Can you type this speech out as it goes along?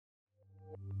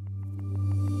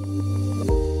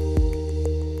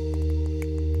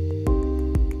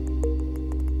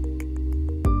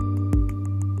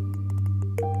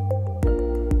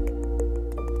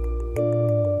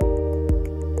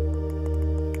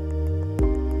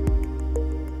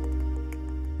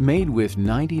Made with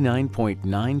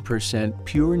 99.9%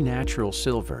 pure natural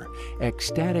silver,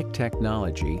 Ecstatic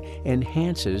technology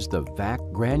enhances the V.A.C.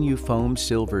 Granufoam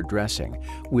Silver Dressing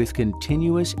with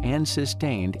continuous and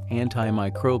sustained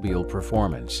antimicrobial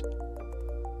performance.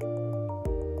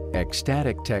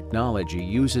 Ecstatic technology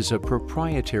uses a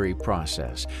proprietary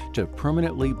process to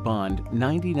permanently bond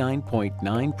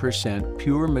 99.9%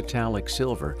 pure metallic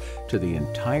silver to the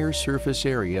entire surface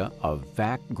area of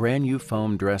V.A.C.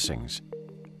 Granufoam dressings.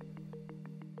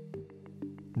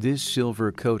 This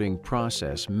silver coating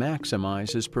process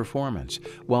maximizes performance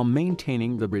while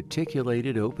maintaining the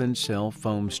reticulated open cell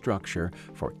foam structure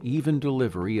for even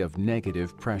delivery of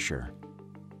negative pressure.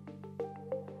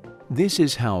 This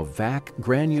is how V.A.C.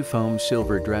 Granufoam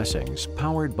Silver Dressings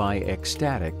powered by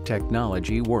Ecstatic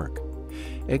technology work.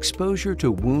 Exposure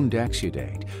to wound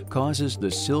exudate causes the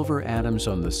silver atoms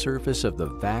on the surface of the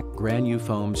V.A.C.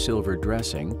 Granufoam Silver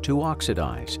Dressing to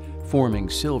oxidize, forming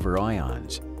silver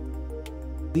ions.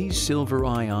 These silver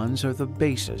ions are the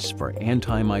basis for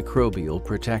antimicrobial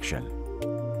protection.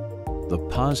 The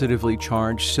positively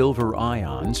charged silver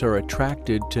ions are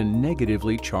attracted to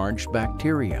negatively charged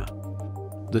bacteria.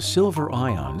 The silver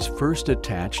ions first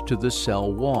attach to the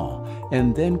cell wall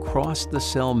and then cross the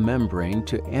cell membrane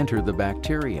to enter the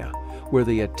bacteria, where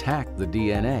they attack the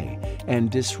DNA and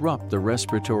disrupt the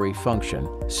respiratory function,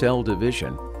 cell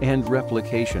division, and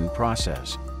replication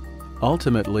process.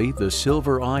 Ultimately, the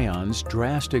silver ions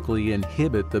drastically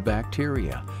inhibit the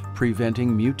bacteria,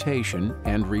 preventing mutation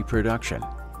and reproduction.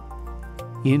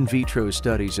 In vitro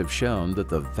studies have shown that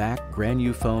the V.A.C.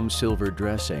 Granufoam Silver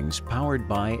Dressings powered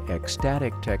by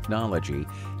Ecstatic technology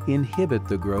inhibit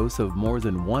the growth of more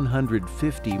than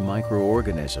 150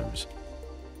 microorganisms.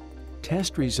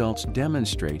 Test results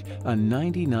demonstrate a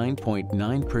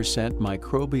 99.9%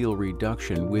 microbial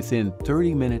reduction within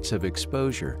 30 minutes of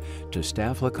exposure to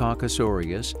Staphylococcus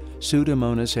aureus,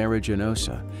 Pseudomonas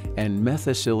aeruginosa, and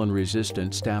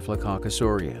methicillin-resistant Staphylococcus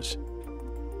aureus.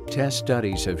 Test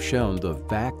studies have shown the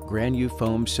V.A.C.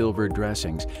 Granufoam Silver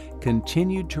Dressings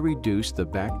continued to reduce the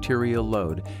bacterial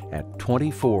load at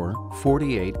 24,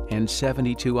 48, and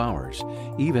 72 hours,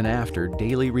 even after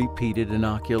daily repeated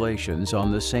inoculations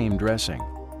on the same dressing.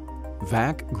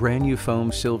 V.A.C.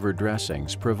 Granufoam Silver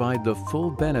Dressings provide the full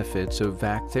benefits of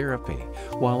V.A.C. therapy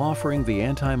while offering the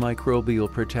antimicrobial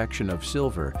protection of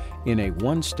silver in a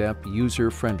one-step,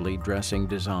 user-friendly dressing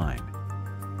design.